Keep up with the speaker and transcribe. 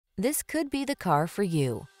This could be the car for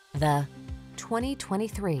you. The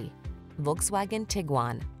 2023 Volkswagen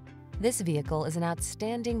Tiguan. This vehicle is an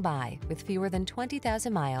outstanding buy with fewer than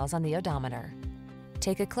 20,000 miles on the odometer.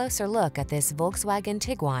 Take a closer look at this Volkswagen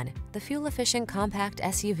Tiguan, the fuel-efficient compact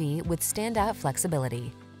SUV with standout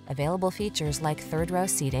flexibility. Available features like third-row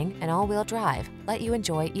seating and all-wheel drive let you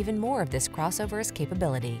enjoy even more of this crossover's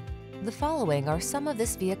capability. The following are some of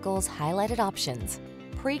this vehicle's highlighted options: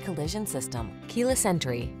 pre-collision system, keyless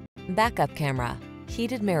entry, backup camera,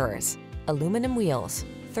 heated mirrors, aluminum wheels,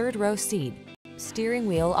 third-row seat, steering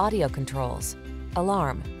wheel audio controls,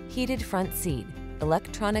 alarm, heated front seat,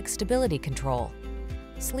 electronic stability control.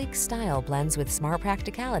 Sleek style blends with smart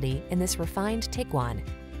practicality in this refined Tiguan.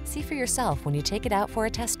 See for yourself when you take it out for a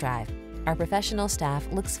test drive. Our professional staff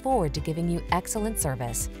looks forward to giving you excellent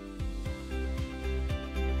service.